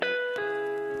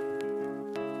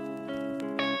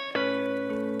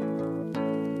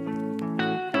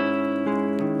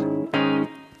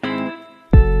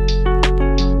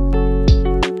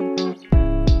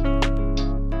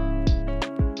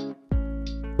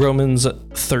Romans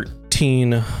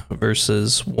 13,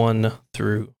 verses 1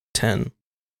 through 10.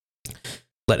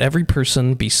 Let every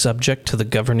person be subject to the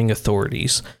governing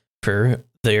authorities, for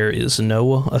there is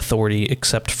no authority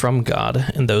except from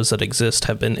God, and those that exist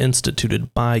have been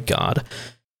instituted by God.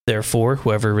 Therefore,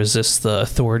 whoever resists the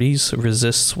authorities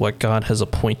resists what God has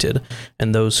appointed,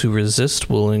 and those who resist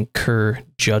will incur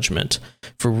judgment.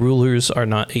 For rulers are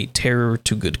not a terror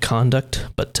to good conduct,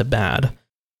 but to bad.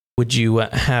 Would you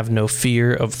have no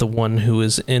fear of the one who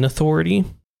is in authority?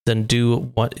 Then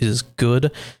do what is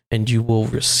good, and you will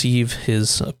receive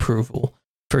his approval,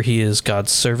 for he is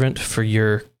God's servant for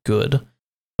your good.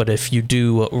 But if you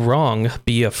do wrong,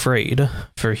 be afraid,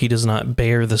 for he does not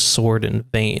bear the sword in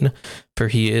vain, for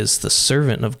he is the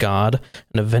servant of God,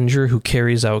 an avenger who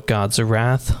carries out God's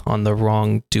wrath on the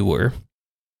wrongdoer.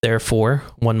 Therefore,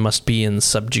 one must be in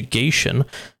subjugation,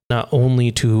 not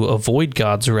only to avoid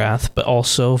God's wrath, but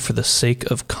also for the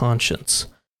sake of conscience.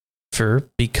 For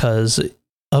because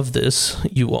of this,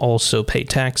 you will also pay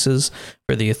taxes,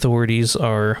 for the authorities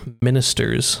are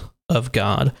ministers of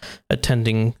God,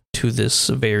 attending to this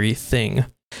very thing.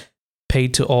 Pay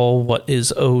to all what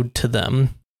is owed to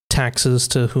them, taxes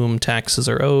to whom taxes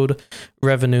are owed,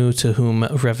 revenue to whom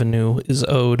revenue is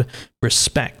owed,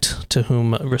 respect to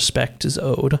whom respect is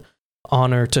owed,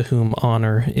 honor to whom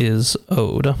honor is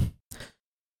owed.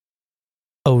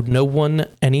 Owe no one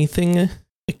anything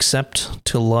except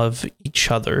to love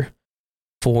each other.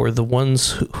 For the one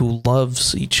who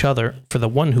loves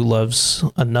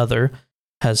another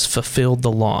has fulfilled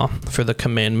the law. For the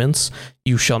commandments,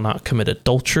 you shall not commit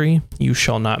adultery, you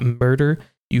shall not murder,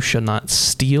 you shall not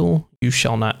steal, you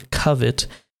shall not covet,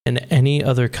 and any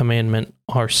other commandment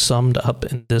are summed up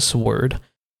in this word: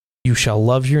 you shall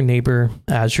love your neighbor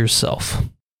as yourself.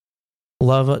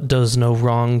 Love does no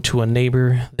wrong to a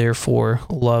neighbor, therefore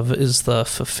love is the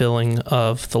fulfilling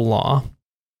of the law.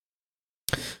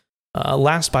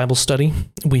 Last Bible study,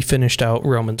 we finished out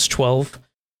Romans 12.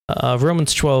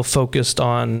 Romans 12 focused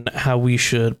on how we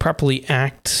should properly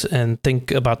act and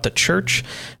think about the church,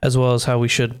 as well as how we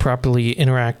should properly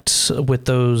interact with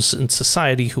those in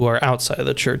society who are outside of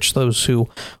the church, those who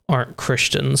aren't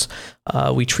Christians.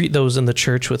 We treat those in the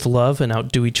church with love and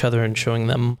outdo each other in showing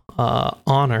them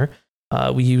honor.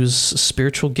 We use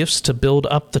spiritual gifts to build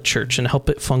up the church and help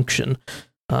it function.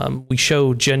 We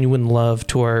show genuine love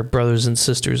to our brothers and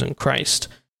sisters in Christ.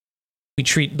 We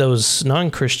treat those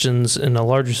non-Christians in a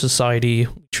larger society,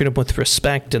 we treat them with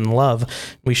respect and love.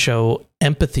 We show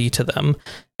empathy to them,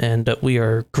 and we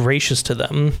are gracious to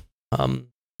them. One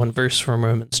verse from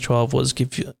Romans 12 was,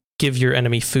 give your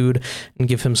enemy food and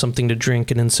give him something to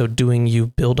drink, and in so doing you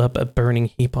build up a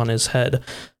burning heap on his head.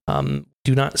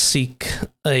 Do not seek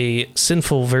a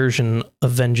sinful version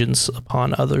of vengeance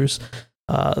upon others.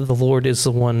 The Lord is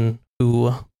the one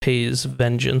who pays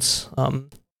vengeance.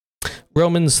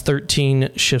 Romans 13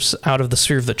 shifts out of the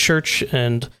sphere of the church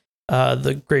and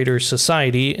the greater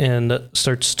society and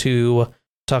starts to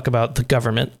talk about the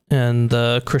government and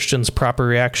the Christian's proper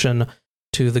reaction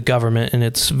to the government and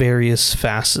its various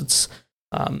facets.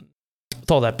 With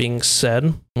all that being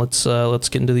said, let's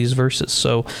get into these verses.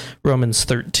 So Romans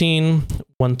 13,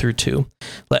 1 through 2.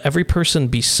 Let every person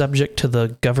be subject to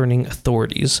the governing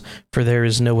authorities, for there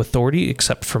is no authority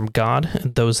except from God,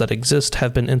 and those that exist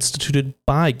have been instituted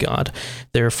by God.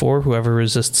 Therefore, whoever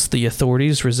resists the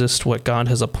authorities resists what God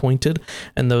has appointed,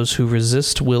 and those who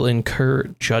resist will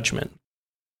incur judgment.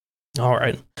 All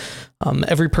right.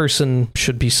 Every person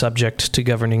should be subject to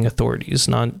governing authorities,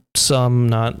 not some,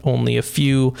 not only a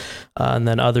few, and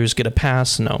then others get a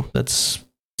pass. No, that's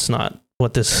not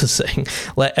what this is saying.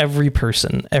 Let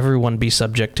everyone be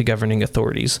subject to governing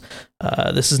authorities.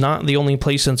 This is not the only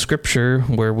place in Scripture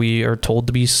where we are told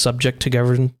to be subject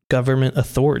to government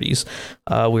authorities.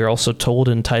 We are also told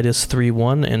in Titus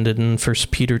 3:1 and in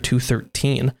 1 Peter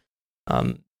 2:13.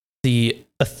 The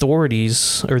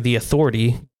authorities, or the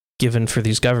authority given for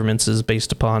these governments, is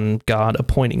based upon God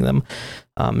appointing them.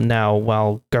 Now,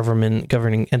 while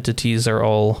governing entities are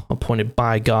all appointed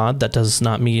by God, that does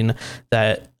not mean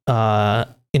that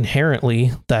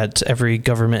inherently that every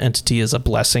government entity is a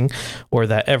blessing, or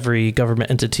that every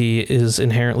government entity is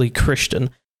inherently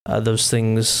Christian. Those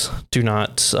things do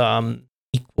not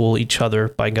equal each other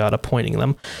by God appointing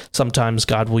them. Sometimes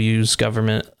God will use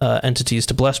government entities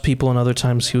to bless people, and other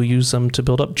times he'll use them to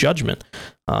build up judgment.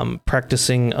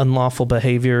 Practicing unlawful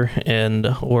behavior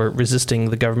or resisting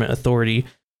the government authority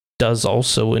does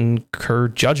also incur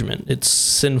judgment. It's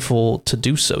sinful to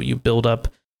do so. You build up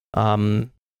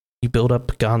you build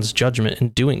up God's judgment in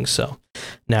doing so.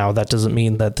 Now, that doesn't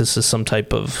mean that this is some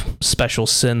type of special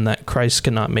sin that Christ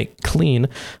cannot make clean,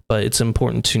 but it's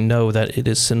important to know that it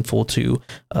is sinful to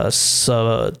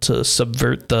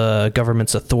subvert the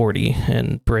government's authority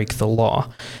and break the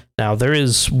law. Now, there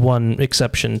is one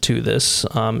exception to this,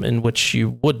 in which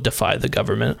you would defy the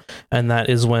government, and that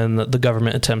is when the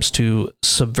government attempts to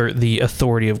subvert the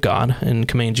authority of God and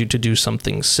commands you to do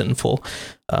something sinful.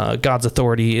 God's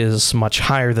authority is much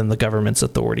higher than the government's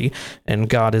authority, and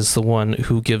God is the one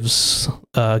who gives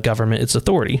government its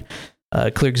authority. A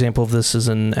clear example of this is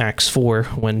in Acts 4,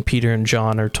 when Peter and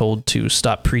John are told to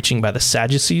stop preaching by the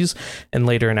Sadducees, and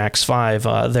later in Acts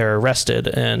 5, they're arrested,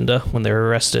 and when they're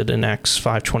arrested in Acts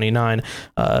 5:29,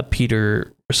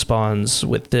 Peter responds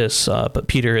with this, but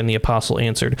Peter and the apostle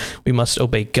answered, "We must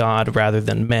obey God rather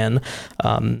than men."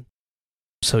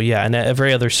 So yeah, in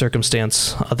every other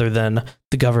circumstance other than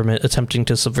the government attempting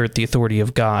to subvert the authority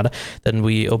of God, then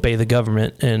we obey the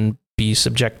government and be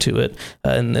subject to it.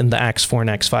 And in the Acts 4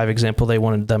 and Acts 5 example, they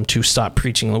wanted them to stop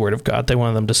preaching the word of God. They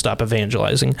wanted them to stop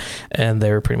evangelizing, and they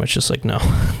were pretty much just like, no.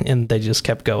 And they just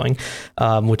kept going,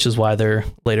 which is why they're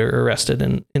later arrested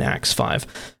in Acts 5.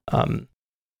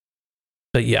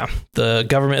 But yeah, the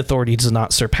government authority does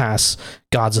not surpass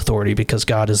God's authority because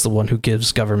God is the one who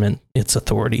gives government its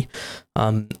authority.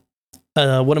 One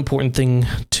important thing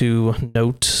to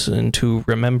note and to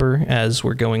remember as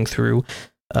we're going through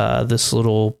this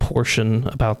little portion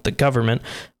about the government,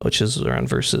 which is around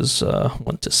verses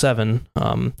 1 to 7,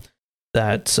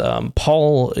 that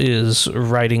Paul is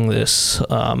writing this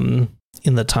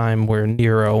in the time where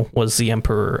Nero was the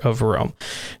emperor of Rome.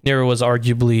 Nero was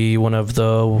arguably one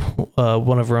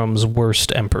of Rome's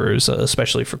worst emperors,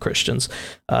 especially for Christians.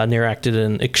 Nero acted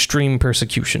in extreme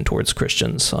persecution towards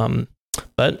Christians.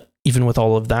 But even with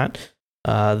all of that,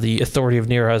 the authority of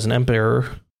Nero as an emperor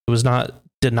was not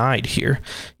denied here,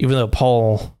 even though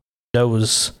Paul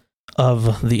knows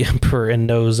of the emperor and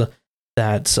knows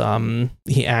that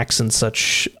he acts in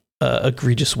such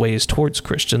egregious ways towards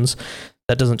Christians.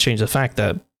 That doesn't change the fact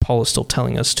that Paul is still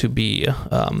telling us to be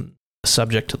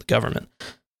subject to the government.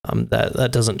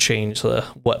 That doesn't change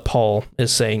what Paul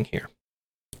is saying here.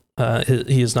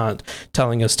 He is not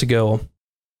telling us to go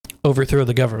overthrow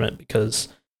the government, because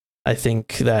I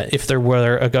think that if there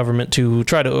were a government to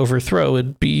try to overthrow,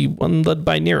 it'd be one led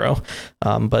by Nero.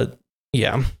 But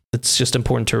yeah, it's just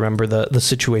important to remember the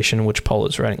situation in which Paul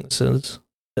is writing this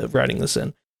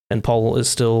in. And Paul is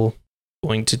still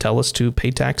going to tell us to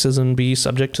pay taxes and be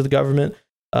subject to the government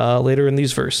later in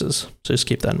these verses. So just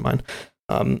keep that in mind.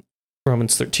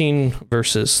 Romans 13,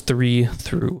 verses 3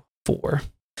 through 4.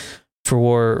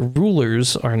 For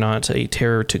rulers are not a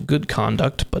terror to good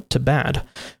conduct, but to bad.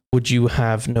 Would you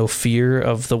have no fear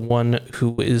of the one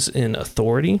who is in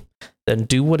authority? Then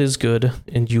do what is good,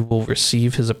 and you will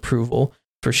receive his approval,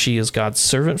 for she is God's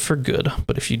servant for good.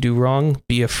 But if you do wrong,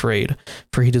 be afraid,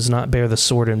 for he does not bear the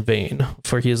sword in vain.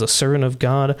 For he is a servant of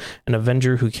God, an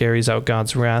avenger who carries out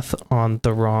God's wrath on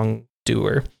the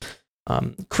wrongdoer.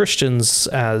 Christians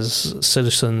as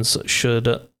citizens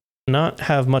should not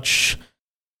have much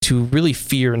to really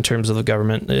fear in terms of the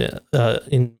government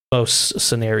in most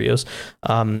scenarios.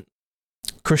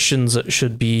 Christians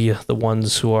should be the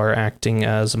ones who are acting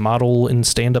as model and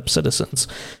stand-up citizens.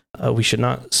 We should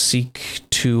not seek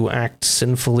to act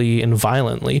sinfully and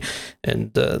violently,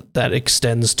 and that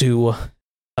extends to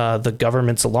the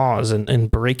government's laws and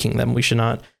breaking them. We should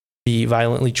not be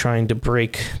violently trying to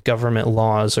break government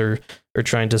laws or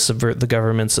trying to subvert the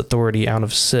government's authority out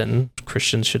of sin.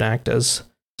 Christians should act as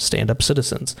stand-up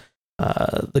citizens.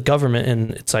 The government,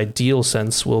 in its ideal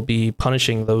sense, will be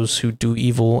punishing those who do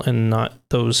evil and not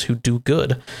those who do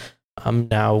good.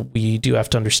 Now, we do have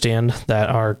to understand that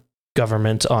our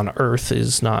government on earth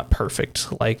is not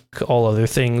perfect. Like all other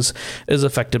things, is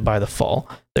affected by the fall.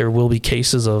 There will be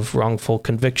cases of wrongful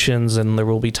convictions, and there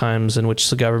will be times in which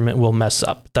the government will mess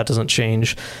up. That doesn't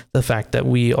change the fact that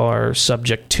we are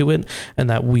subject to it and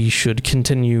that we should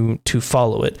continue to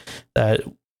follow it, that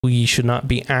we should not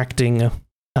be acting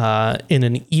in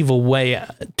an evil way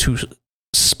to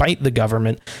spite the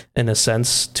government, in a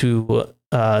sense, to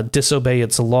disobey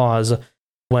its laws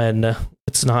when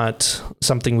it's not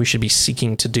something we should be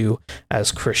seeking to do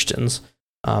as Christians.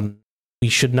 We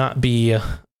should not be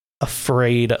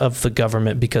afraid of the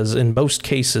government, because in most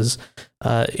cases,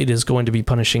 it is going to be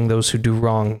punishing those who do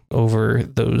wrong over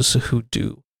those who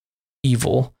do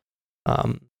evil.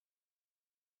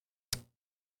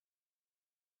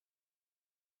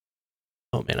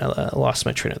 Oh man, I lost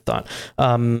my train of thought.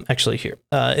 Actually, here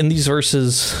in these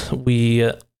verses, we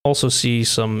also see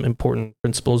some important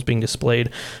principles being displayed.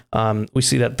 We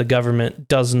see that the government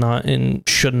does not and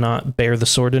should not bear the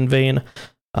sword in vain,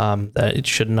 that it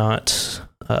should not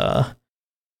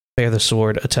bear the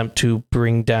sword, attempt to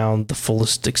bring down the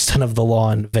fullest extent of the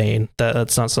law in vain.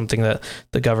 That's not something that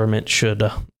the government should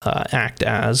act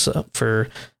as, for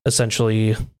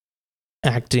essentially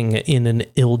acting in an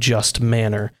ill-just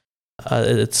manner.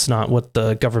 It's not what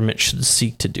the government should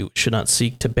seek to do. It should not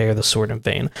seek to bear the sword in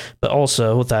vain, but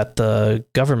also that the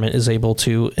government is able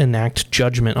to enact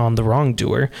judgment on the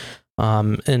wrongdoer,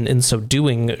 and in so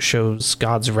doing shows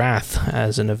God's wrath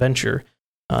as an avenger.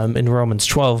 In Romans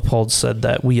 12, Paul said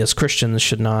that we as Christians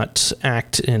should not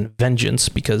act in vengeance,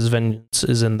 because vengeance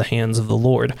is in the hands of the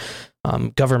Lord.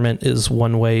 Government is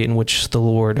one way in which the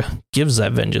Lord gives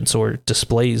that vengeance or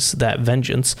displays that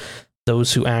vengeance.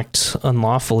 Those who act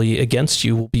unlawfully against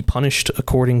you will be punished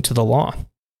according to the law.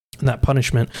 And that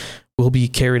punishment will be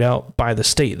carried out by the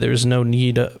state. There's no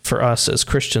need for us as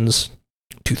Christians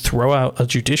to throw out a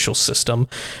judicial system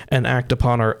and act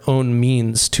upon our own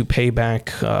means to pay back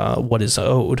what is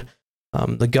owed.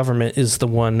 The government is the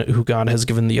one who God has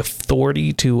given the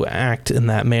authority to act in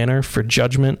that manner for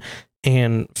judgment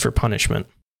and for punishment.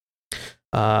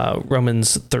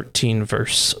 Romans 13,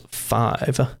 verse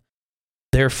 5.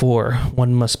 Therefore,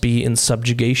 one must be in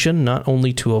subjugation, not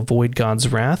only to avoid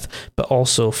God's wrath, but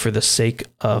also for the sake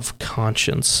of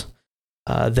conscience.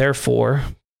 Therefore,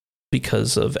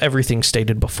 because of everything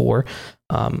stated before,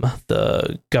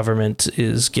 the government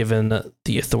is given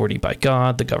the authority by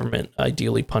God. The government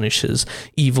ideally punishes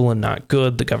evil and not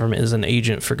good. The government is an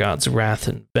agent for God's wrath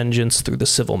and vengeance through the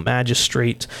civil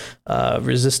magistrate.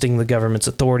 Resisting the government's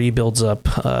authority builds up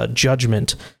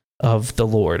judgment of the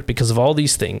Lord. Because of all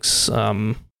these things,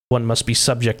 one must be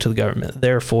subject to the government.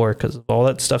 Therefore, because of all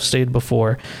that stuff stated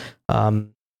before,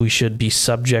 we should be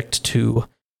subject to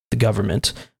the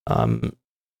government.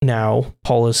 Now,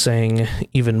 Paul is saying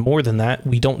even more than that.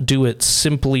 We don't do it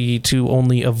simply to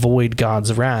only avoid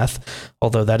God's wrath,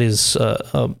 although that is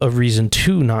a reason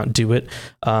to not do it.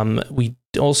 We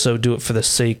also do it for the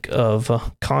sake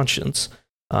of conscience.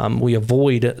 We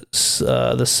avoid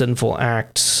the sinful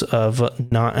acts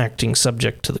of not acting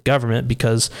subject to the government,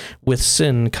 because with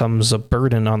sin comes a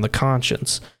burden on the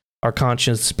conscience. Our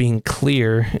conscience being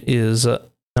clear is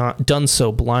not done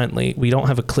so blindly. We don't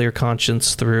have a clear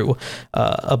conscience through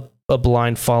a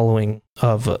blind following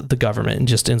of the government and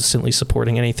just instantly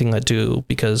supporting anything they do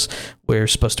because we're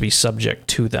supposed to be subject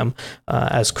to them.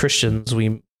 As Christians,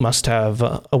 we must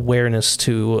have awareness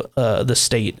to the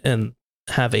state and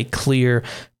have a clear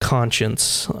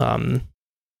conscience.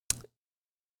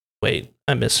 Wait,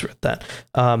 I misread that.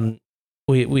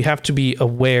 We have to be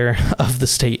aware of the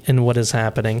state and what is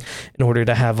happening in order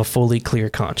to have a fully clear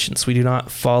conscience. We do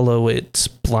not follow it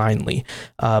blindly,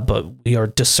 but we are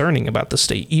discerning about the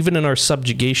state. Even in our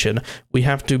subjugation, we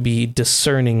have to be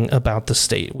discerning about the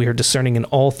state. We are discerning in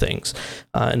all things.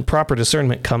 And proper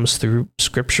discernment comes through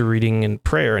scripture reading and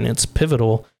prayer, and it's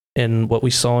pivotal in what we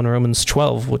saw in Romans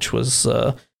 12, which was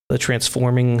the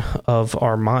transforming of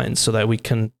our minds so that we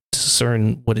can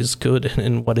discern what is good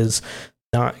and what is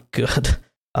not good.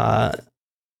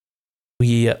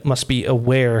 We must be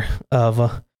aware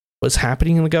of what's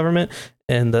happening in the government,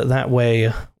 and that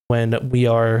way, when we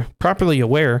are properly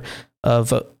aware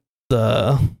of what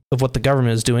the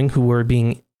government is doing, who we're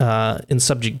being in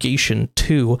subjugation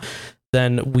to,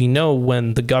 then we know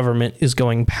when the government is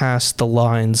going past the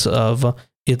lines of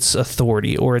its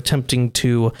authority or attempting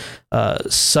to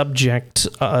subject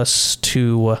us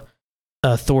to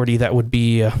authority that would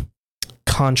be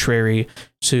contrary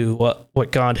to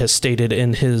what God has stated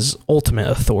in his ultimate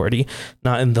authority,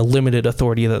 not in the limited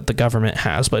authority that the government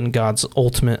has, but in God's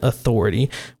ultimate authority.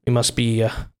 We must be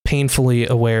painfully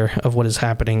aware of what is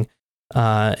happening,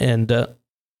 and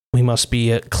we must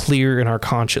be clear in our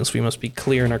conscience. We must be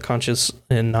clear in our conscience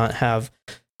and not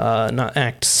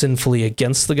act sinfully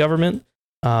against the government.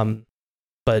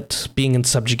 But being in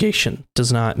subjugation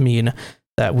does not mean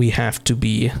that we have to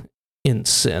be in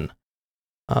sin.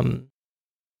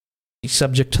 Be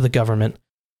subject to the government,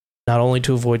 not only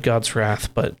to avoid God's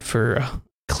wrath, but for a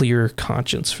clear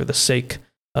conscience, for the sake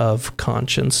of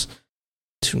conscience,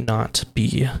 to not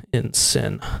be in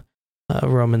sin.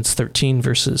 Romans 13,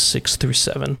 verses 6 through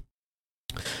 7.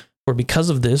 For because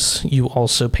of this, you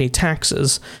also pay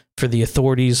taxes, for the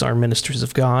authorities are ministers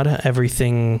of God,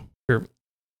 everything, or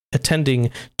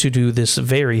attending to do this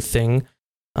very thing,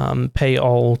 pay to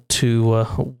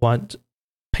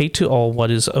all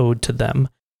what is owed to them.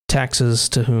 Taxes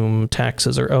to whom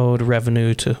taxes are owed,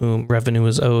 revenue to whom revenue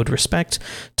is owed, respect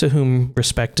to whom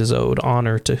respect is owed,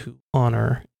 honor to whom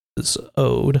honor is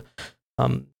owed.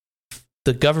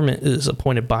 the government is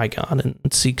appointed by God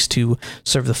and seeks to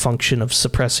serve the function of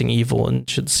suppressing evil and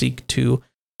should seek to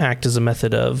act as a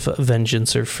method of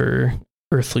vengeance or for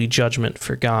earthly judgment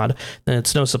for God, then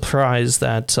it's no surprise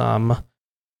that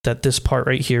that this part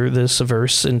right here, this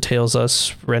verse, entails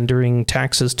us rendering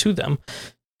taxes to them.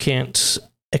 Can't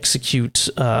execute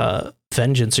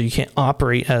vengeance, or you can't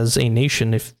operate as a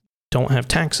nation if you don't have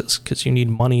taxes, because you need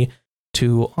money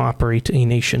to operate a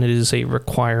nation. It is a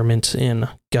requirement in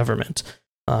government.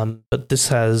 But this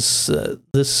has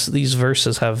these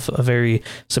verses have a very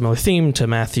similar theme to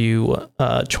Matthew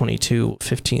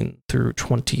 22:15 through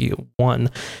 21,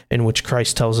 in which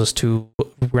Christ tells us to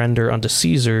render unto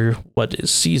Caesar what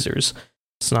is Caesar's.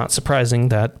 It's not surprising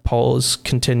that Paul is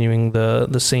continuing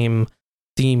the same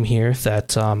theme here,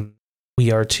 that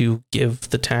we are to give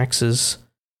the taxes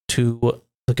to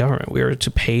the government. We are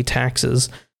to pay taxes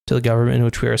to the government in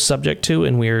which we are subject to,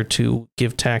 and we are to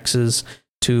give taxes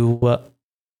to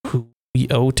who we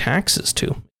owe taxes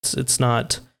to. It's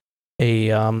not a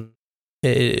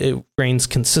it reigns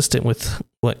consistent with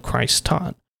what Christ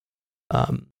taught,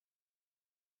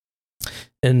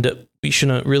 and we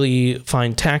shouldn't really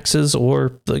find taxes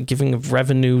or the giving of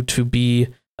revenue to be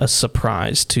a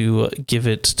surprise, to give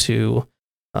it to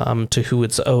who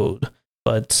it's owed.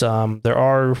 But there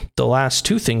are the last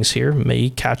two things here may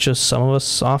catch some of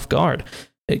us off guard.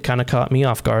 It kind of caught me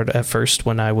off guard at first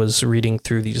when I was reading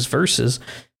through these verses,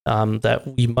 that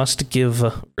we must give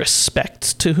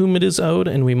respect to whom it is owed,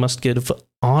 and we must give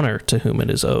honor to whom it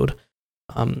is owed.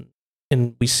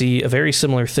 And we see a very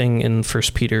similar thing in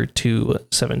 1 Peter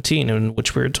 2:17, in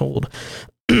which we're told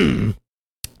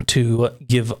to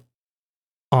give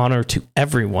honor to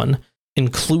everyone,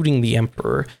 including the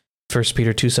emperor. 1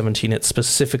 Peter 2:17, it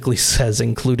specifically says,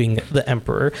 including the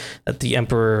emperor, that the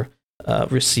emperor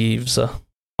receives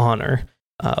honor.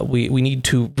 We need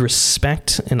to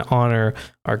respect and honor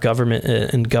our government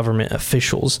and government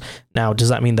officials. Now, does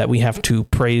that mean that we have to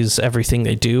praise everything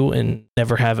they do and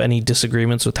never have any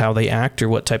disagreements with how they act or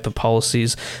what type of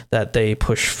policies that they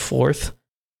push forth?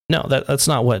 No, that's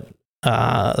not what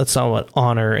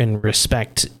honor and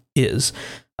respect is.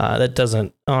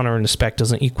 Honor and respect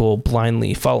doesn't equal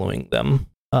blindly following them.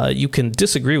 You can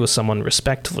disagree with someone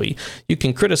respectfully. You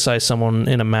can criticize someone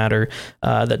in a matter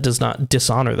that does not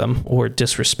dishonor them or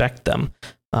disrespect them.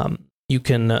 You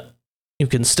can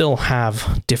still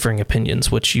have differing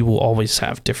opinions, which you will always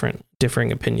have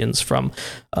differing opinions from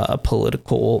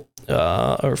political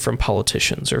or from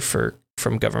politicians or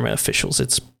from government officials.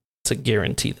 It's a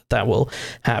guarantee that will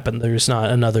happen. There's not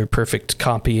another perfect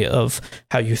copy of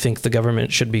how you think the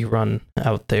government should be run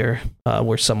out there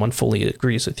where someone fully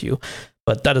agrees with you.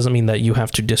 But that doesn't mean that you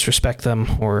have to disrespect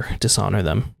them or dishonor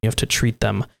them. You have to treat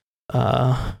them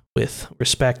with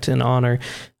respect and honor.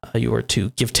 You are to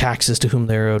give taxes to whom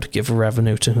they are owed, give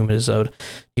revenue to whom it is owed.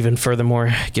 Even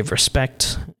furthermore, give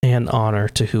respect and honor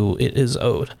to who it is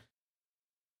owed.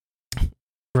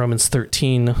 Romans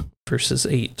 13, verses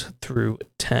 8 through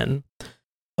 10.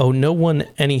 Owe no one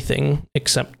anything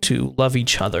except to love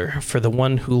each other, for the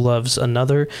one who loves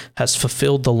another has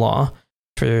fulfilled the law.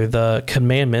 For the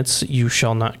commandments, you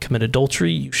shall not commit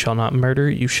adultery, you shall not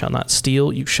murder, you shall not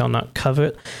steal, you shall not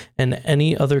covet, and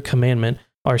any other commandment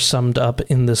are summed up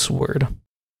in this word: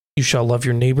 you shall love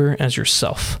your neighbor as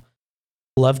yourself.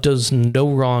 Love does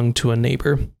no wrong to a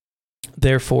neighbor.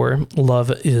 Therefore,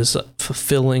 love is the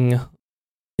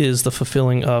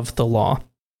fulfilling of the law.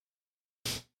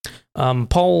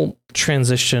 Paul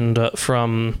transitioned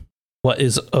from what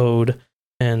is owed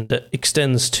and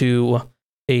extends to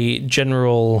a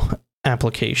general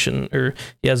application, or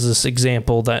he has this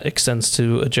example that extends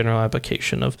to a general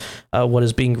application of what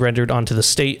is being rendered onto the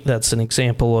state. That's an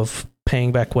example of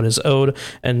paying back what is owed,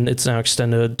 and it's now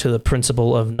extended to the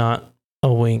principle of not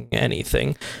owing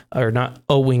anything, or not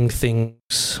owing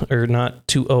things, or not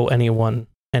to owe anyone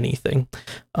anything.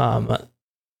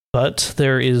 But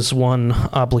there is one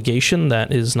obligation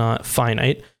that is not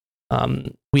finite.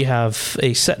 We have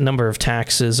a set number of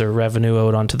taxes or revenue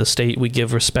owed onto the state. We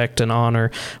give respect and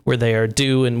honor where they are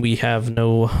due, and we have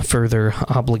no further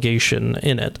obligation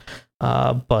in it.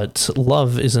 But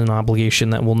love is an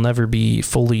obligation that will never be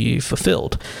fully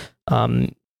fulfilled.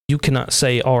 You cannot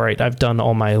say, all right, I've done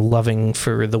all my loving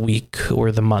for the week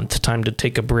or the month. Time to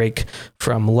take a break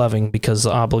from loving because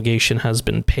the obligation has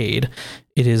been paid.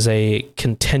 It is a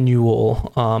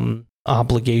continual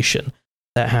obligation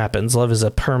that happens. Love is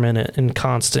a permanent and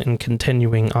constant and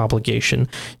continuing obligation.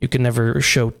 You can never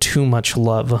show too much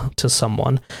love to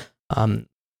someone.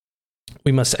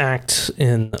 we must act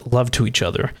in love to each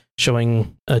other,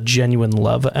 showing a genuine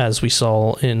love, as we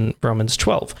saw in Romans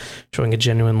 12, showing a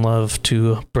genuine love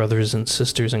to brothers and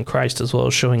sisters in Christ, as well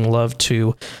as showing love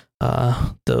to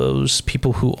those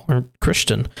people who aren't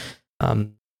Christian.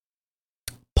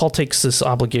 Paul takes this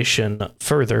obligation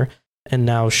further and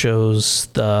now shows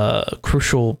the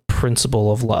crucial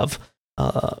principle of love.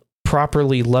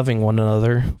 Properly loving one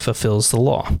another fulfills the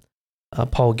law.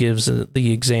 Paul gives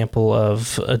the example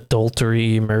of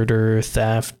adultery, murder,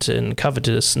 theft, and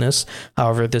covetousness.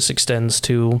 However, this extends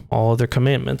to all other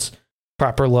commandments.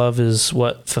 Proper love is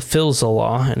what fulfills the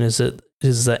law and is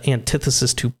the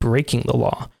antithesis to breaking the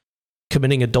law.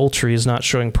 Committing adultery is not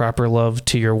showing proper love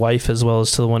to your wife as well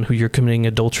as to the one who you're committing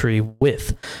adultery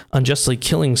with. Unjustly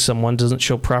killing someone doesn't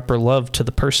show proper love to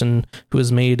the person who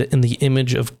is made in the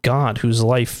image of God, whose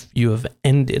life you have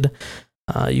ended.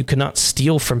 You cannot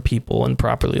steal from people and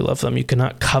properly love them. You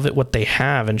cannot covet what they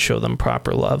have and show them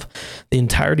proper love. The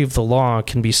entirety of the law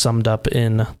can be summed up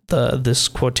in this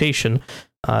quotation,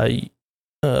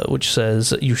 which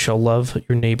says, "You shall love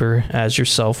your neighbor as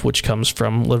yourself," which comes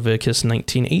from Leviticus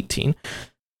 19:18.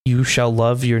 You shall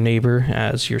love your neighbor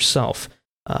as yourself.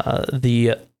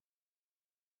 The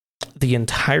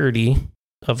entirety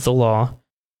of the law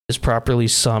is properly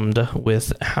summed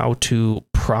with how to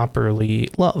properly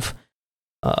love.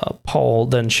 Paul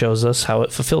then shows us how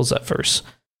it fulfills that verse.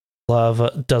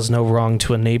 Love does no wrong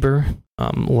to a neighbor.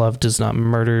 Love does not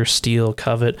murder, steal,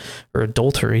 covet, or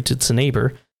adulterate its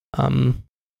neighbor.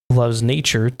 Love's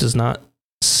nature does not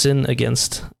sin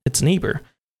against its neighbor.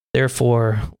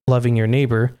 Therefore, loving your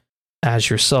neighbor as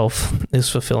yourself is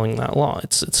fulfilling that law.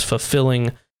 It's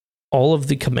fulfilling all of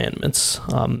the commandments,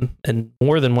 and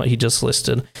more than what he just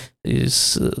listed.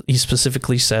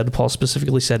 Paul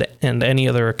specifically said, and any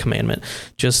other commandment,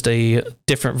 just a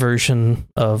different version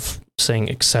of saying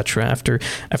etc.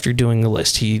 After doing the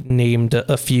list. He named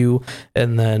a few,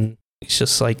 and then it's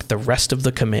just like the rest of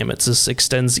the commandments. This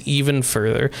extends even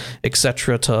further,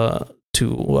 etc.,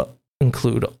 to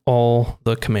include all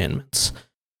the commandments.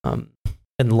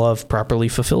 And love properly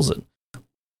fulfills it.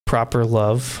 Proper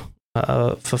love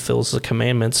fulfills the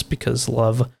commandments because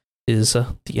love is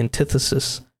the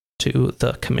antithesis to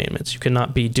the commandments. You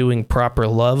cannot be doing proper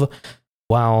love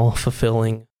while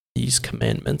fulfilling these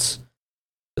commandments,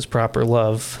 because proper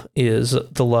love is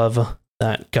the love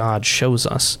that God shows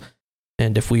us.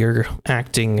 And if we are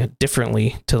acting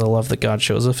differently to the love that God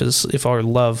shows us, if our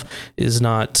love is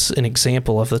not an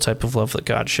example of the type of love that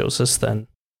God shows us, then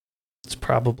it's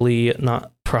probably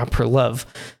not proper love.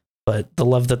 But the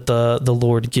love that the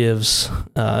Lord gives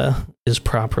is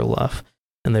proper love,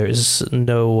 and there is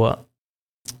no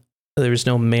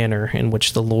manner in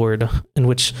which the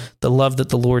love that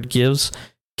the Lord gives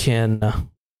can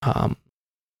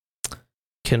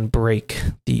break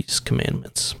these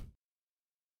commandments.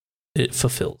 It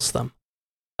fulfills them.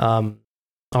 All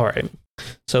right.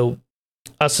 So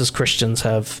us as Christians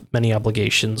have many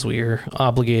obligations. We are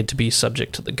obligated to be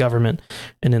subject to the government,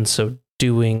 and in so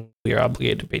doing, we are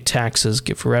obligated to pay taxes,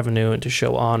 give revenue, and to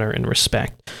show honor and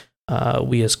respect.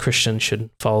 We as Christians should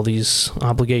follow these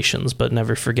obligations, but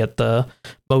never forget the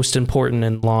most important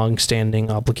and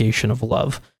long-standing obligation of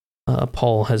love.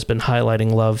 Paul has been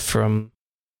highlighting love from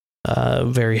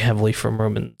very heavily from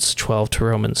Romans 12 to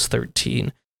Romans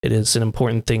 13. It is an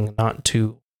important thing not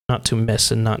to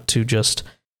miss and not to just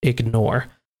ignore.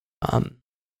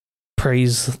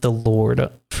 Praise the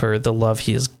Lord for the love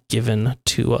he has given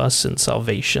to us in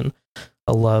salvation,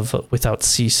 a love without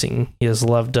ceasing. He has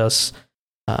loved us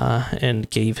and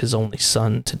gave his only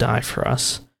son to die for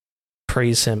us.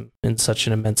 Praise him in such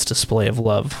an immense display of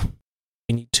love.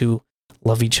 We need to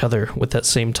love each other with that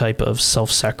same type of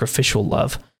self-sacrificial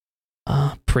love.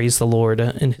 Praise the Lord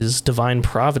in his divine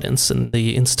providence and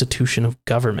the institution of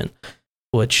government,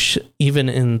 which even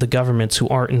in the governments who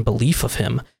aren't in belief of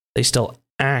him, they still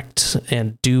act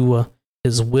and do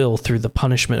his will through the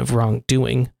punishment of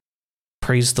wrongdoing.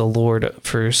 Praise the Lord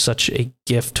for such a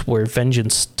gift where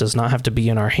vengeance does not have to be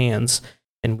in our hands,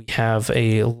 and we have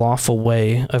a lawful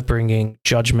way of bringing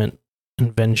judgment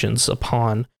and vengeance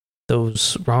upon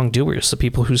those wrongdoers, the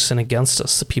people who sin against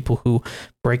us, the people who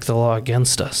break the law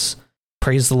against us.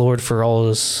 Praise the Lord for all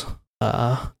his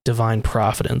divine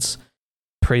providence.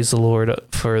 Praise the Lord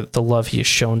for the love he has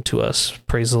shown to us.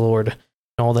 Praise the Lord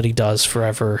and all that he does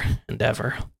forever and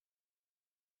ever.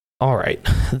 All right,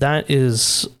 that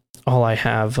is all I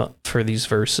have for these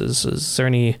verses. Is there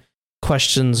any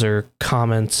questions or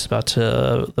comments about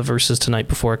the verses tonight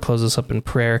before I close this up in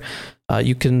prayer?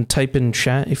 You can type in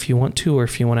chat if you want to, or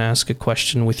if you want to ask a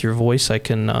question with your voice, I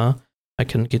can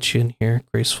get you in here.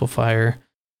 Graceful Fire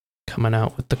coming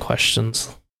out with the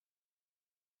questions.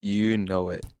 You know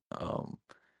it.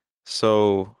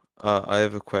 So I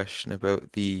have a question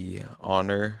about the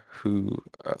honor who,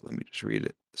 let me just read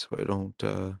it so I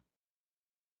don't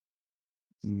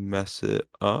mess it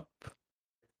up.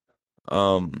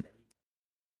 Um,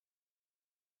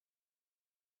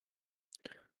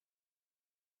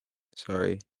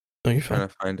 Sorry, No, you're fine. trying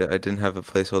to find it. I didn't have a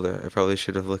placeholder. I probably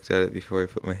should have looked at it before I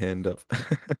put my hand up.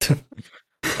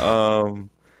 Um,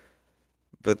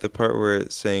 but the part where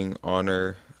it's saying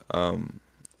honor, let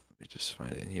me just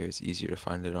find it in here. It's easier to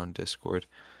find it on Discord.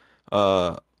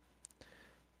 Uh,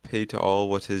 Pay to all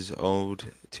what is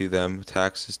owed to them,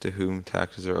 taxes to whom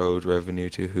taxes are owed, revenue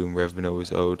to whom revenue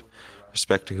is owed,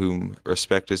 respect to whom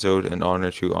respect is owed, and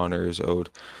honor to honor is owed.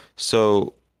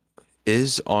 So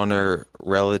is honor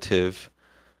relative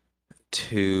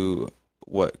to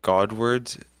what God's word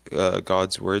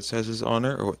says is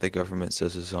honor, or what the government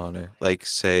says is honor? Like,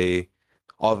 say,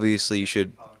 obviously you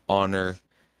should honor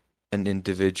an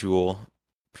individual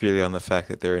purely on the fact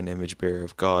that they're an image bearer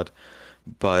of God,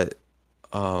 but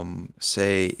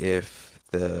say if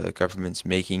the government's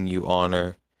making you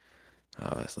honor,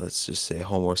 let's just say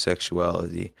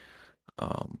homosexuality,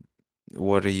 um,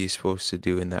 what are you supposed to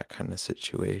do in that kind of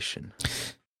situation?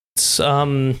 It's,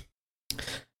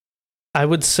 I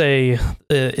would say,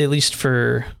 at least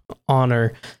for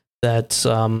honor, that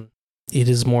it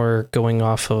is more going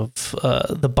off of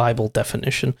the Bible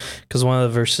definition. Because one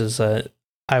of the verses that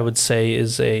I would say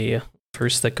is a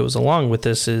verse that goes along with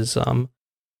this is,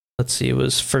 let's see, it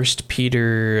was First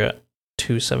Peter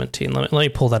 2:17. Let me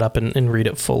pull that up and read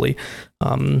it fully.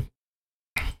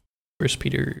 First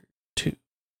Peter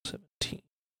 2:17.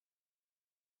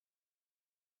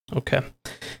 Okay,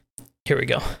 here we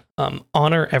go.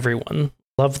 Honor everyone,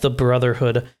 love the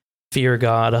brotherhood, fear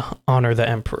God, honor the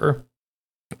emperor.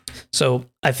 So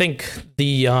I think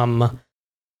the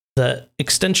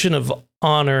extension of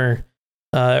honor,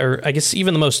 or I guess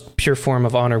even the most pure form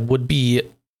of honor, would be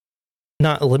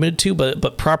not limited to,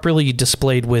 but properly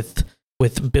displayed with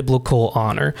biblical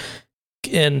honor,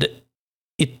 and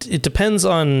it depends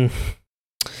on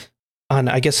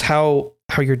I guess how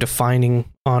you're defining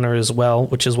honor as well,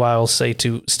 which is why I'll say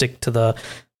to stick to the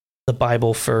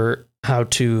Bible for how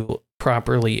to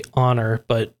properly honor.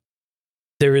 But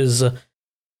there is a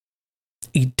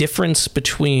difference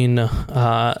between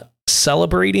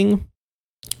celebrating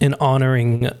and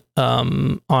honoring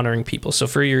people. So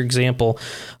for your example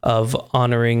of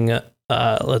honoring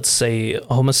let's say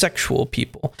homosexual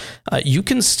people, you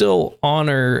can still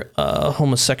honor a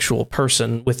homosexual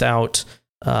person without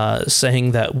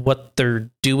saying that what they're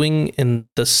doing and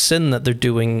the sin that they're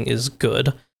doing is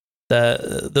good.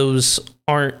 That those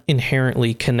aren't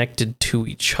inherently connected to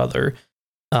each other.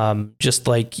 Just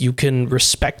like you can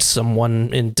respect someone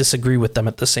and disagree with them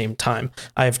at the same time.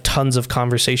 I have tons of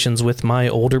conversations with my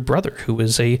older brother who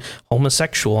is a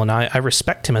homosexual, and I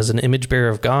respect him as an image bearer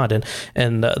of God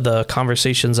and the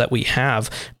conversations that we have,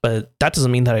 but that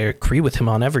doesn't mean that I agree with him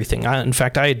on everything. In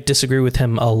fact, I disagree with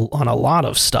him on a lot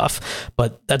of stuff,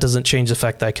 but that doesn't change the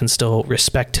fact that I can still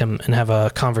respect him and have a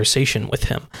conversation with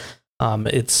him.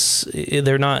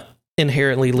 They're not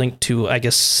inherently linked to, I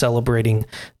guess, celebrating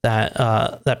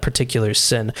that particular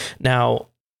sin. Now,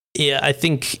 yeah, I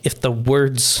think if the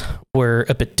words were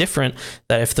a bit different,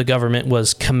 that if the government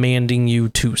was commanding you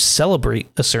to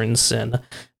celebrate a certain sin,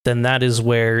 then that is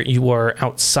where you are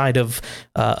outside of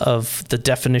the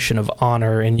definition of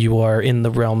honor, and you are in the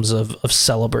realms of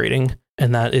celebrating,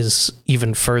 and that is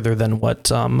even further than what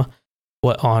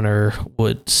honor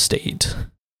would state.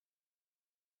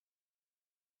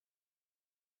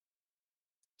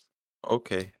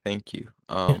 Okay, thank you.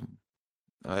 Yeah.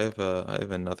 I have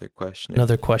another question.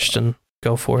 Another question.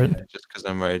 Go for it. Yeah, just because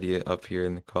I'm already up here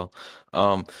in the call.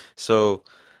 Um, so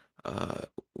uh,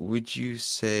 would you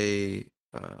say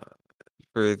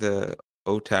for the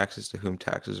owe taxes to whom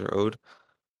taxes are owed,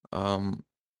 um,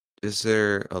 is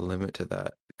there a limit to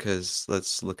that? Because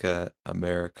let's look at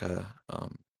America,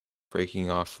 breaking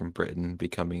off from Britain,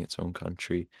 becoming its own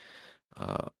country.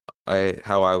 Uh,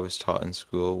 how I was taught in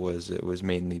school was it was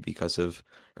mainly because of,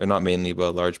 or not mainly, but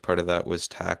a large part of that was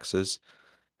taxes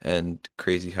and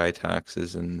crazy high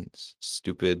taxes and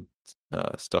stupid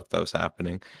stuff that was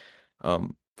happening.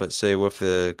 But say what if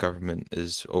the government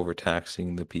is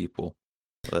overtaxing the people,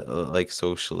 like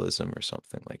socialism or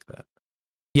something like that?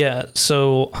 Yeah,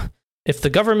 so if the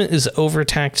government is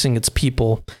overtaxing its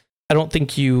people, I don't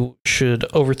think you should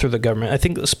overthrow the government. I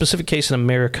think the specific case in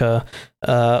America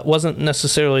wasn't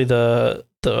necessarily the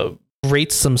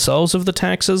rates themselves of the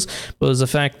taxes, but was the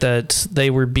fact that they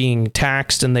were being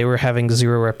taxed and they were having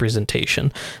zero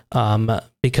representation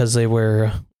because they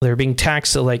were they're being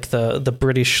taxed like the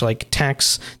British like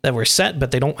tax that were set,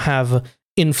 but they don't have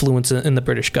influence in the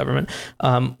British government.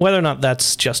 Whether or not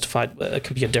that's justified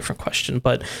could be a different question.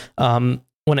 But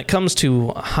when it comes to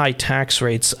high tax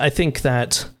rates, I think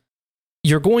that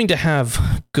you're going to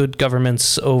have good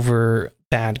governments over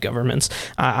bad governments.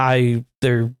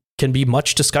 There can be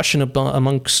much discussion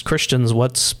amongst Christians.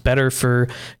 What's better for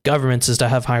governments is to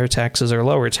have higher taxes or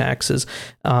lower taxes.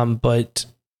 But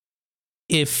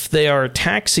if they are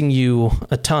taxing you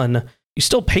a ton, you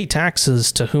still pay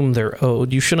taxes to whom they're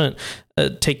owed. You shouldn't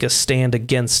take a stand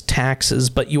against taxes,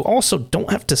 but you also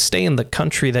don't have to stay in the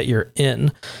country that you're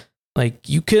in. Like,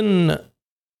 you can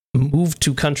move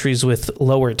to countries with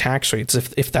lower tax rates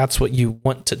if that's what you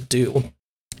want to do.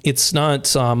 It's not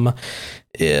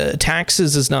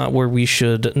taxes is not where we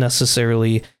should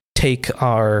necessarily take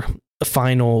our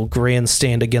final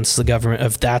grandstand against the government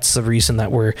if that's the reason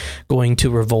that we're going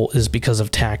to revolt is because of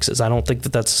taxes. I don't think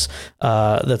that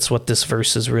that's what this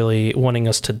verse is really wanting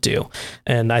us to do.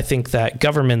 And I think that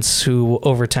governments who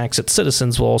overtax its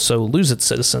citizens will also lose its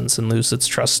citizens and lose its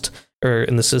trust,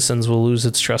 and the citizens will lose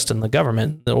its trust in the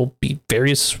government. There will be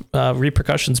various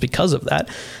repercussions because of that.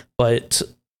 But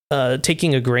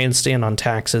taking a grandstand on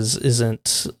taxes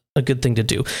isn't a good thing to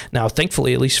do. Now,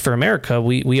 thankfully, at least for America,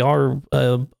 we are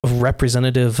a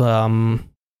representative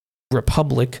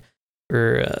republic,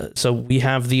 so we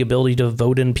have the ability to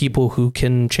vote in people who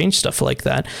can change stuff like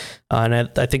that. And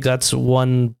I think that's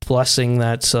one blessing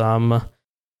that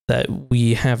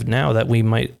we have now that we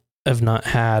might have not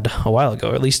had a while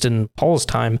ago. Or at least in Paul's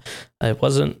time, it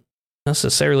wasn't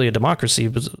necessarily a democracy.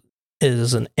 It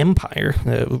was an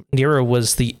empire. Nero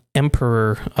was the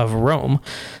emperor of Rome.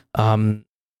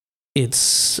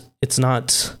 It's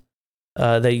not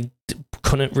they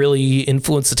couldn't really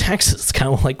influence the taxes. It's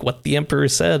kind of like what the emperor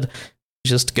said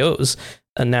just goes.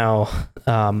 And now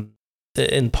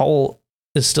and Paul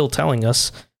is still telling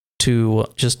us to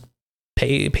just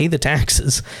pay the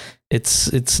taxes.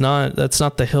 That's not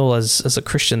the hill as a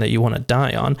Christian that you want to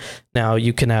die on. Now,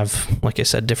 you can have, like I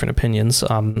said, different opinions.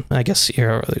 I guess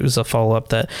here it was a follow-up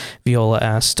that Viola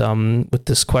asked with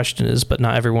this question is, but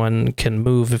not everyone can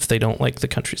move if they don't like the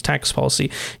country's tax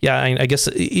policy. Yeah, I guess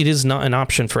it is not an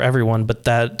option for everyone, but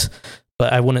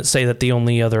I wouldn't say that the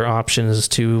only other option is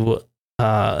to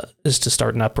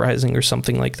start an uprising or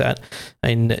something like that.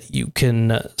 And you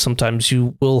can sometimes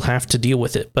you will have to deal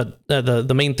with it. But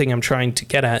the main thing I'm trying to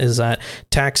get at is that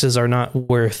taxes are not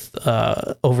worth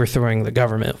overthrowing the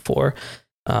government for.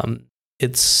 And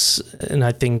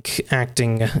I think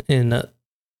acting in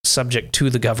subject to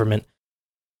the government,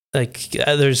 like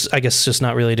there's, I guess, just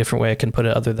not really a different way I can put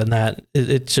it other than that.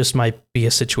 It just might be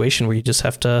a situation where you just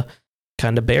have to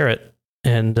kind of bear it,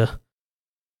 and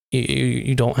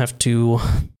you don't have to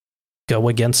go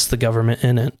against the government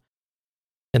in it.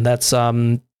 And that's,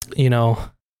 I'm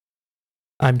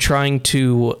trying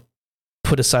to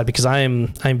put aside, because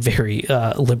I'm very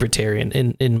libertarian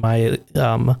in my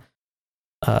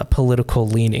political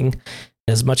leaning.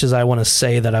 As much as I want to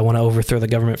say that I want to overthrow the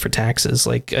government for taxes,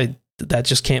 that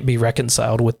just can't be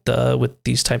reconciled with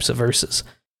these types of verses.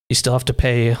 You still have to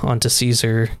pay onto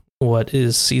Caesar what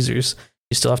is Caesar's.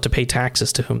 You still have to pay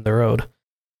taxes to whom they're owed.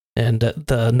 And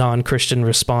the non-Christian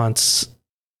response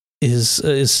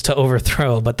is to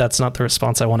overthrow, but that's not the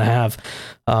response I want to have.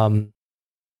 I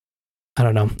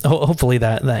don't know. Hopefully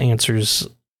that answers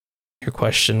your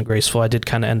question, Graceful. I did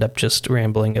kind of end up just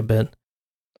rambling a bit.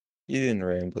 You didn't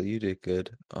ramble. You did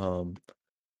good.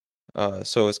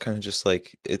 So it's kind of just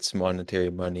like it's monetary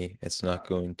money. It's not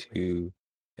going to,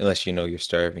 unless you're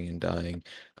starving and dying.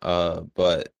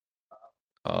 But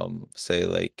say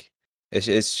like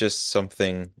it's just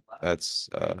something that's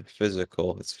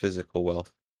physical. It's physical wealth,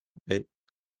 right?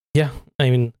 Yeah, I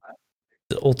mean,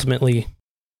 ultimately,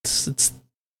 it's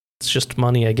just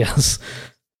money, I guess.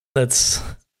 That's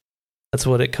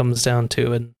what it comes down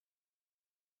to, and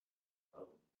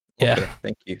yeah. Okay,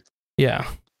 thank you. Yeah.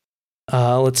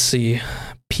 Let's see.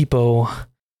 Peepo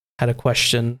had a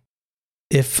question.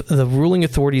 If the ruling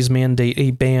authorities mandate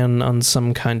a ban on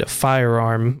some kind of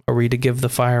firearm, are we to give the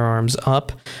firearms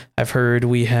up? I've heard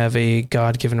we have a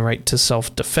God-given right to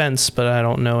self-defense, but I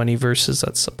don't know any verses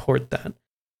that support that.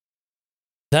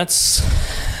 That's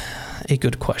a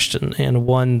good question, and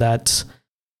one that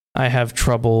I have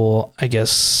trouble, I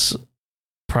guess,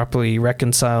 properly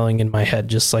reconciling in my head,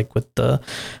 just like with the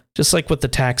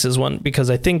taxes one, because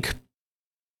I think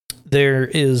there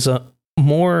is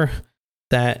more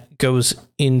that goes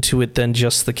into it than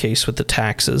just the case with the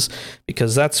taxes,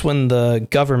 because that's when the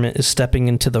government is stepping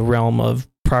into the realm of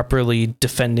properly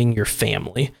defending your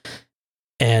family.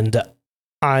 And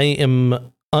I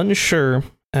am unsure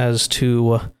as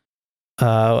to,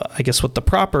 I guess, what the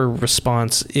proper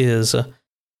response is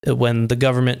when the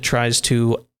government tries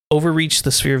to overreach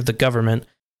the sphere of the government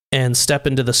and step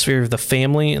into the sphere of the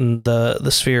family and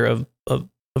the sphere of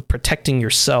protecting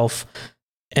yourself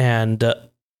and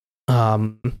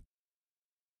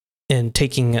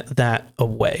taking that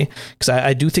away. Because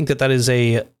I do think that is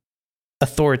a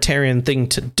authoritarian thing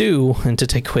to do, and to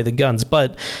take away the guns.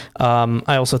 But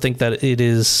I also think that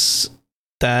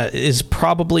that is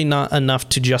probably not enough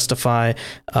to justify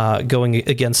going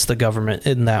against the government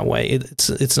in that way.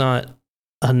 It's not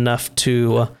enough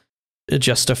to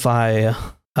justify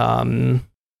that.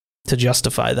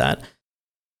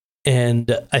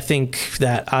 And I think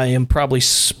that I am probably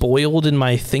spoiled in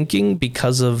my thinking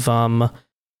because I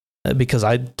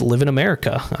live in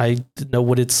America. I know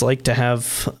what it's like to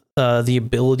have the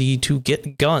ability to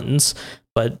get guns,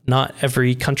 but not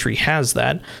every country has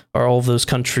that. Are all of those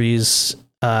countries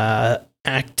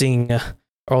acting?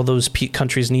 All those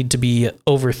countries need to be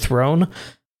overthrown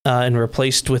and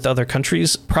replaced with other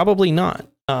countries? Probably not.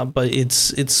 But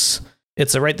it's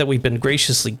a right that we've been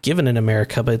graciously given in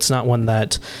America, but it's not one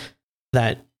that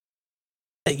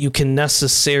you can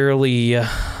necessarily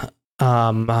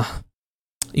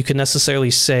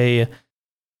say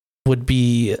would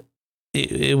be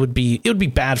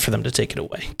bad for them to take it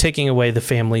away. Taking away the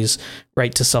family's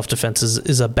right to self-defense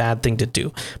is a bad thing to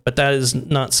do, but that is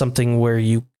not something where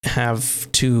you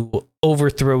have to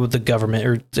overthrow the government,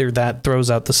 or that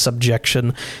throws out the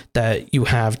subjection that you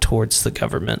have towards the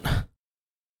government.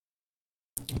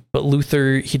 But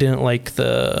Luther, he didn't like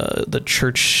the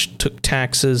church took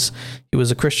taxes. He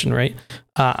was a Christian, right?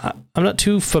 I'm not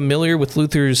too familiar with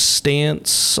Luther's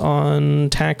stance on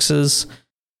taxes.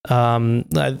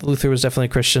 Luther was definitely a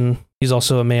Christian. He's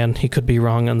also a man. He could be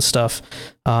wrong on stuff.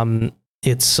 But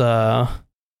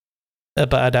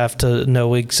I'd have to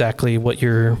know exactly what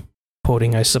you're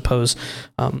quoting, I suppose.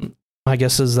 My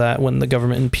guess is that when the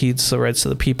government impedes the rights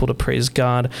of the people to praise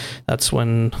God, that's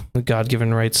when the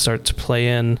God-given rights start to play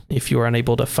in. If you are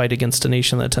unable to fight against a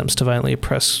nation that attempts to violently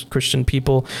oppress Christian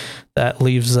people, that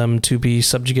leaves them to be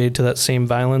subjugated to that same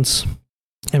violence.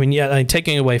 I mean, yeah,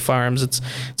 taking away firearms, it's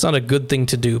not a good thing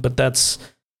to do, but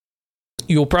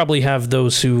you'll probably have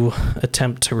those who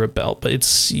attempt to rebel,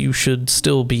 but you should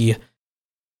still be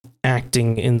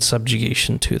acting in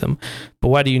subjugation to them. But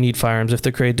why do you need firearms if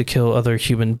they're created to kill other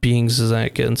human beings? Is that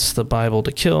against the Bible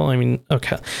to kill? I mean,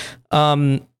 okay.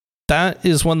 That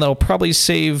is one that I'll probably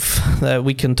save, that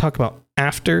we can talk about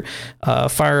after.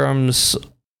 Firearms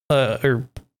or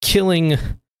killing.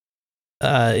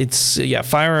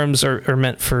 Firearms are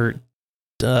meant for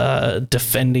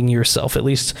defending yourself. At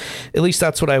least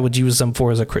that's what I would use them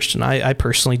for as a Christian. I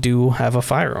personally do have a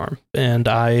firearm, and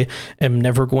I am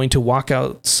never going to walk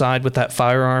outside with that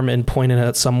firearm and point it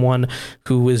at someone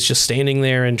who is just standing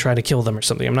there and try to kill them or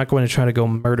something. I'm not going to try to go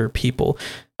murder people.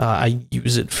 I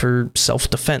use it for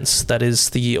self-defense. That is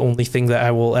the only thing that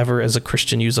I will ever, as a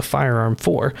Christian, use a firearm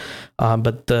for.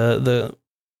 But the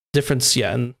difference,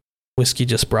 and Whiskey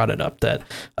just brought it up, that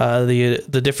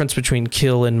the difference between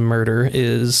kill and murder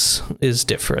is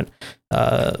different.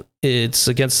 It's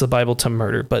against the Bible to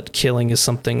murder, but killing is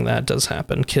something that does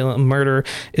happen. Murder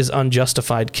is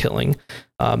unjustified killing.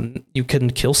 You can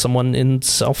kill someone in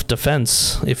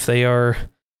self-defense if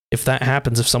that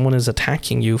happens. If someone is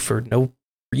attacking you for no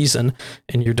reason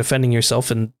and you're defending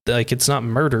yourself, and it's not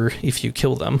murder if you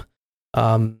kill them.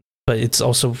 But it's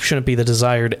also shouldn't be the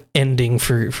desired ending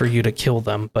for you to kill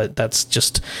them. But that's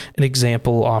just an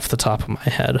example off the top of my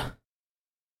head.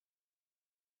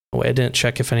 Oh, I didn't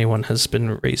check if anyone has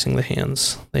been raising the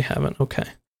hands. They haven't. Okay.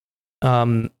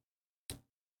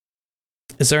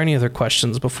 Is there any other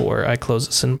questions before I close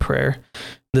this in prayer?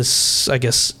 This, I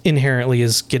guess, inherently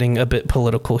is getting a bit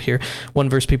political here. One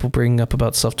verse people bring up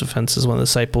about self-defense is when the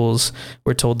disciples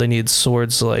were told they needed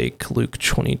swords, like Luke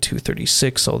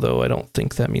 22:36, although I don't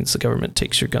think that means the government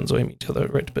takes your guns away. I mean, to the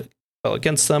right to rebel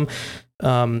against them,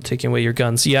 taking away your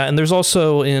guns. Yeah, and there's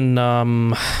also in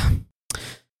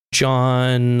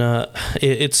John,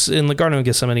 it's in the Garden of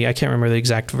Gethsemane. I can't remember the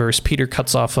exact verse. Peter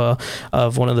cuts off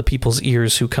of one of the people's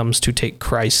ears who comes to take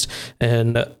Christ,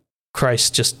 and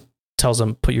Christ just tells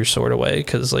him, put your sword away,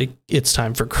 because it's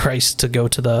time for Christ to go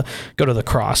to the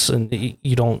cross, and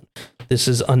you don't. This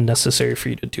is unnecessary for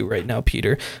you to do right now,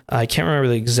 Peter. I can't remember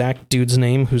the exact dude's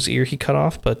name whose ear he cut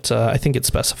off, but I think it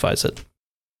specifies it.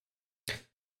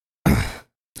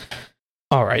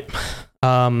 All right.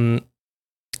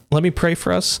 Let me pray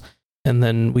for us, and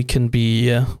then we can be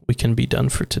done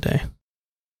for today.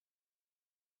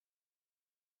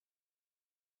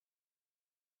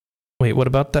 Wait, what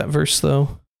about that verse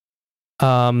though?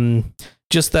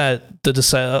 just that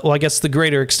I guess the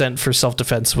greater extent for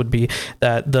self-defense would be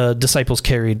that the disciples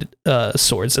carried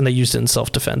swords and they used it in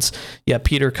self-defense. Yeah,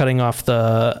 Peter cutting off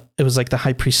it was like the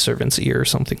high priest's servant's ear or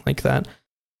something like that.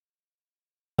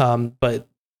 But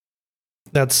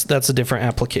that's a different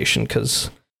application because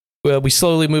we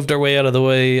slowly moved our way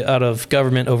out of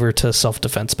government over to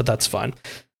self-defense, but that's fine.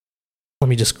 Let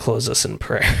me just close this in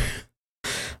prayer.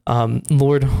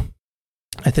 Lord,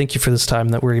 I thank you for this time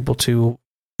that we're able to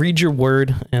read your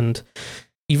word, and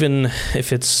even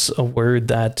if it's a word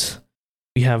that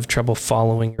we have trouble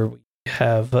following or we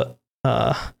have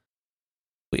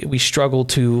we struggle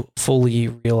to fully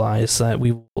realize, that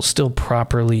we will still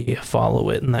properly follow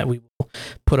it, and that we will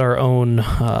put our own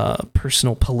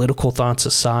personal political thoughts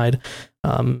aside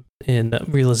in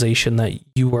realization that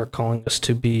you are calling us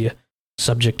to be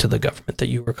subject to the government, that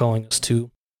you are calling us to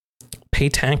pay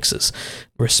taxes,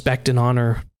 respect and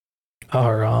honor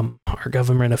our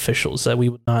government officials, that we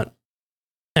would not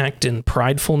act in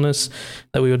pridefulness,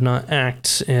 that we would not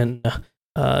act in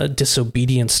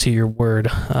disobedience to your word,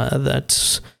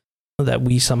 that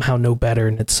we somehow know better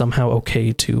and it's somehow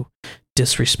okay to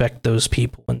disrespect those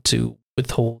people and to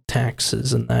withhold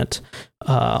taxes, and that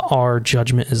our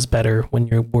judgment is better when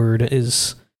your word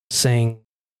is saying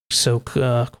so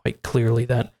quite clearly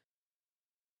that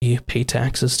we pay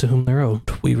taxes to whom they're owed.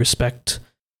 We respect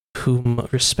whom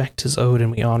respect is owed,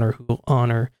 and we honor who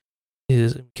honor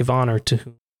is, give honor to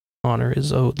whom honor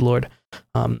is owed. Lord,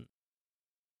 I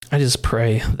just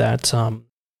pray that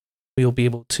we'll be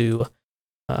able to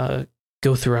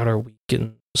go throughout our week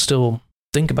and still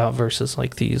think about verses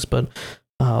like these, but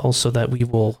also that we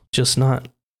will just not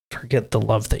forget the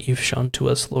love that you've shown to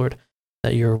us, Lord,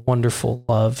 that your wonderful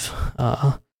love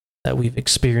that we've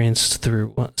experienced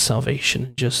through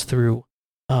salvation, just through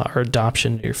our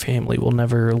adoption to your family, will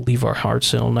never leave our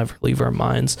hearts, and it'll never leave our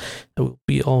minds. It will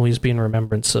always be in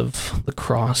remembrance of the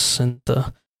cross and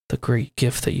the great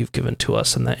gift that you've given to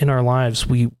us, and that in our lives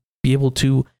we be able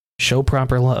to show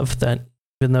proper love, that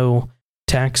even though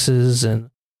taxes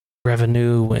and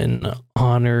revenue and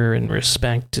honor and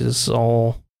respect is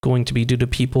all going to be due to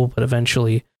people, but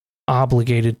eventually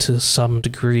obligated to some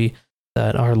degree,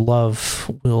 that our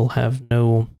love will have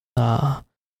no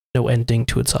ending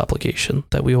to its obligation,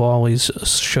 that we will always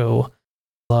show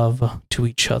love to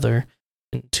each other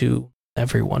and to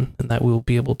everyone, and that we will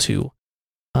be able to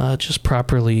just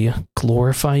properly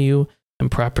glorify you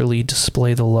and properly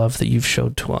display the love that you've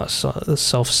showed to us, the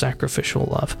self-sacrificial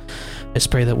love. I just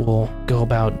pray that we'll go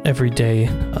about every day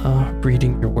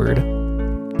reading your word,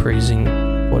 praising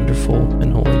wonderful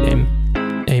and holy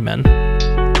name. Amen.